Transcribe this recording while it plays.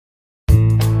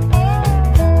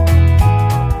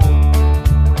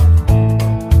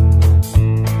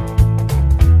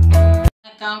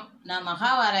நான்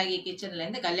மகாவாராகி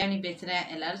கிச்சன்லேருந்து கல்யாணி பேசுகிறேன்.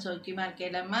 எல்லோரும் சௌக்கியமாக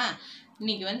இருக்கேலம்மா.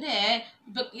 இன்றைக்கி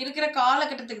இப்போ இருக்கிற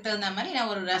காலகட்டத்துக்கு தகுந்த மாதிரி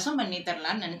நான் ஒரு ரசம் பண்ணி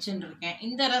தரலான்னு நினச்சிட்டு இருக்கேன்.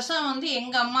 இந்த ரசம்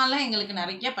எங்கள் அம்மாலாம் எங்களுக்கு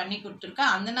நிறையா பண்ணி கொடுத்துருக்கா.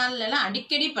 அந்த நாள்லலாம்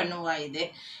அடிக்கடி பண்ணுவா இது.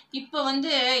 இப்போ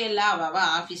எல்லா அவா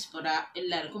ஆஃபீஸ் போகிறா,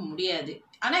 எல்லாருக்கும் முடியாது.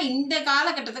 ஆனால் இந்த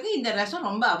காலகட்டத்துக்கு இந்த ரசம்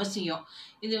ரொம்ப அவசியம்.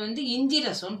 இது இஞ்சி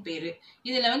ரசம்னு பேர்.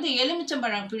 இதில்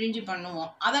எலுமிச்சம்பழம் பிழிஞ்சு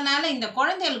பண்ணுவோம். அதனால் இந்த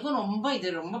குழந்தைகளுக்கும்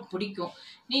இது ரொம்ப பிடிக்கும்.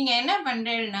 நீங்கள் என்ன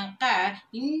பண்ணுறீங்கனாக்கா,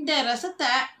 இந்த ரசத்தை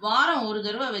வாரம் ஒரு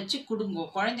தடவை வச்சு கொடுங்க.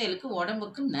 குழந்தைகளுக்கு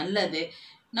உடம்புக்கு நல்லது,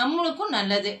 நம்மளுக்கும்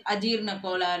நல்லது. அஜீரண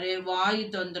கோளாறு, வாயு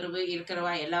தொந்தரவு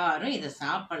இருக்கிறவா எல்லாரும் இதை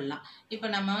சாப்பிட்லாம். இப்போ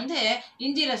நம்ம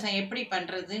இஞ்சி ரசம் எப்படி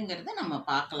பண்ணுறதுங்கிறத நம்ம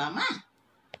பார்க்கலாமா?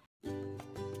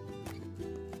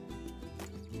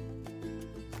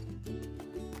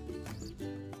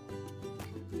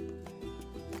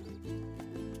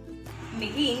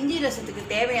 இன்றைக்கி இஞ்சி ரசத்துக்கு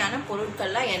தேவையான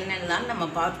பொருட்கள்லாம் என்னென்னலாம் நம்ம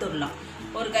பார்த்துடலாம்.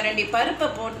 ஒரு கரண்டி பருப்பை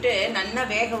போட்டு நல்லா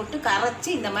வேக விட்டு கரைச்சி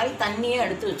இந்த மாதிரி தண்ணியே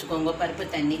எடுத்து வச்சுக்கோங்க. பருப்பு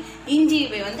தண்ணி. இஞ்சி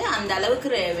அந்த அளவுக்கு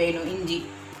வேணும். இஞ்சி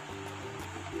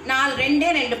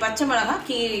 2 பச்சை மிளகாய்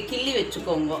கிள்ளி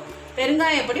வச்சுக்கோங்க.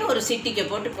 பெருங்காயப்பொடி ஒரு சிட்டிக்கை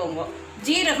போட்டுக்கோங்க.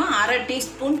 ஜீரகம் 1/2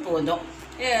 டீஸ்பூன் போதும்.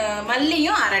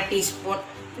 மல்லியும் 1/2 டீஸ்பூன்.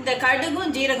 இந்த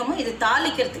கடுகும் ஜீரகமும் இது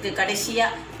தாளிக்கிறதுக்கு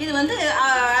கடைசியாக இது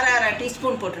 1/2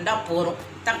 டீஸ்பூன் போட்டுட்டா போதும்.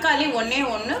 தக்காளி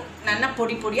 1 நல்லா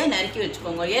பொடியாக நறுக்கி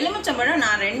வச்சுக்கோங்க. எலுமிச்சம்பழம்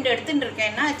நான் 2 எடுத்துட்டு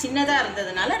இருக்கேன்னா, சின்னதாக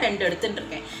இருந்ததுனால 2 எடுத்துட்டு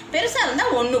இருக்கேன். பெருசாக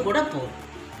இருந்தால் 1 கூட போதும்.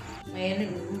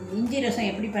 இஞ்சி ரசம்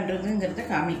எப்படி பண்ணுறதுங்கிறத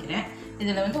காமிக்கிறேன்.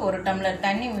 இதில் 1 டம்ளர்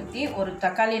தண்ணி ஊற்றி, ஒரு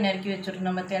தக்காளி நறுக்கி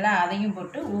வச்சுருக்கோம் பார்த்தீங்களா, அதையும்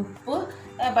போட்டு, உப்பு,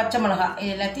 பச்சை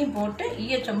மிளகாய் எல்லாத்தையும் போட்டு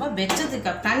ஈயச்சொம்பா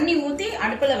தண்ணி ஊற்றி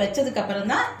அடுப்பில்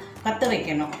வச்சதுக்கப்புறம் தான் பற்ற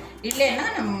வைக்கணும். இல்லைன்னா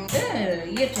நம்ம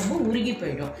ஈயச்சொம்பு உருகி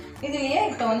போயிடும். இதுலேயே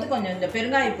இப்போ கொஞ்சம் இந்த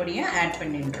பெருங்காயப்பொடியை ஆட்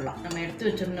பண்ணிடலாம். நம்ம எடுத்து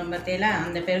வச்சுருந்தோம் பார்த்தீங்களா,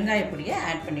 அந்த பெருங்காயப்பொடியை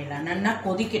ஆட் பண்ணிடலாம். நல்லா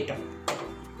கொதிக்கட்டும்.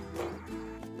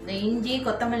 இந்த இஞ்சி,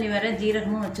 கொத்தமல்லி வர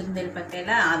ஜீரகமும் வச்சுருந்தேன்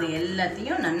பார்த்தீங்களா, அது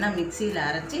எல்லாத்தையும் நல்லா மிக்சியில்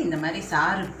அரைச்சி இந்த மாதிரி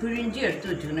சாறு பிழிஞ்சு எடுத்து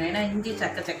வச்சுக்கணும். ஏன்னா இஞ்சி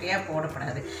சக்கையாக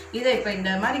போடக்கூடாது. இதை இப்போ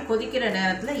இந்த மாதிரி கொதிக்கிற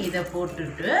நேரத்தில் இதை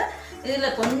போட்டுட்டு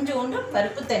இதில் கொஞ்சோண்டு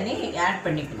பருப்பு தண்ணி ஆட்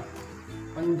பண்ணிக்கணும்.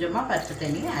 கொஞ்சமாக பருப்பு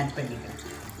தண்ணியை ஆட் பண்ணிக்கணும்.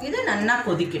 இது நல்லா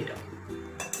கொதிக்கட்டும்.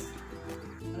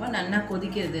 நல்லா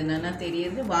கொதிக்கிறது நல்லா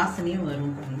தெரியுது, வாசனையும்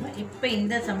வரும் பாருங்க. இப்போ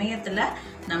இந்த சமயத்தில்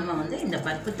நம்ம இந்த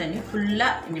பருப்பு தண்ணி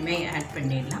ஃபுல்லாக இனிமேல் ஆட்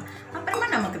பண்ணிடலாம். அப்புறமா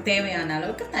நமக்கு தேவையான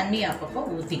அளவுக்கு தண்ணி அப்பப்போ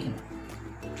ஊற்றிக்கணும்.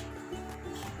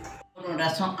 ஒரு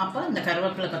ரசம் அப்போ இந்த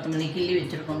கருவேப்பிலை கொத்தமல்லி கிள்ளி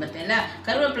வச்சுருக்கோம் பார்த்தீங்களா,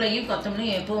 கருவேப்பிலையும்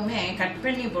கொத்தமல்லியும் எப்போவுமே கட்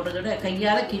பண்ணி போடுறதோட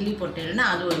கையால் கிள்ளி போட்டுருன்னா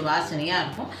அது ஒரு வாசனையாக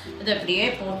இருக்கும். இதை அப்படியே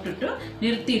போட்டுட்டு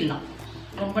நிறுத்திடலாம்.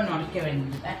 ரொம்ப நுழைக்க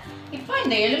வேண்டியதில்லை. இப்போ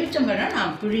இந்த எலுமிச்சம்பழம்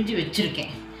நான் பிழிஞ்சு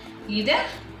வச்சுருக்கேன். இதை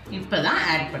இப்போ தான்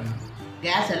ஆட் பண்ணணும்.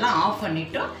 கேஸ் எல்லாம் ஆஃப்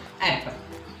பண்ணிவிட்டு ஆட் பண்ணணும்.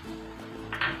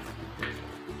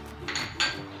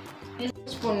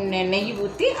 ஸ்பூன் நெய்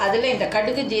ஊற்றி அதில் இந்த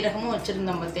கடுகு ஜீரகமும்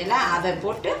வச்சுருந்தோம் பார்த்தீங்களா, அதை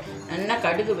போட்டு நல்லா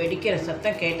கடுகு வெடிக்கிற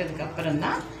சத்தம் கேட்டதுக்கப்புறம்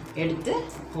தான் எடுத்து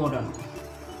போடணும்.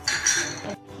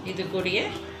 இது கூடயே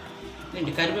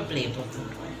 2 கருவேப்பிலையை போட்டு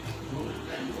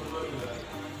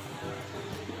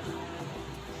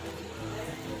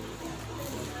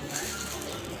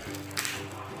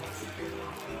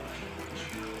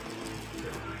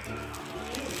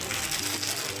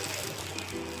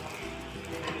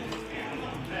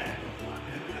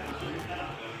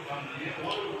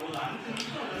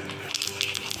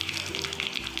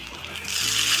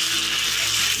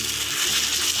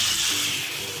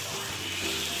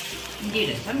இஞ்சி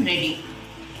ரசம் ரெடி.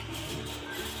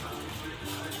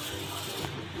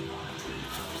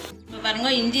 இப்போ பாருங்க,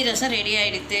 இஞ்சி ரசம் ரெடி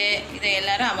ஆகிடுது. இதை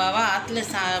எல்லாரும் அவாவா ஆற்றுல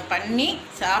பண்ணி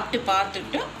சாப்பிட்டு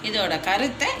பார்த்துட்டு இதோட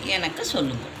கருத்தை எனக்கு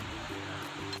சொல்லுங்கள்.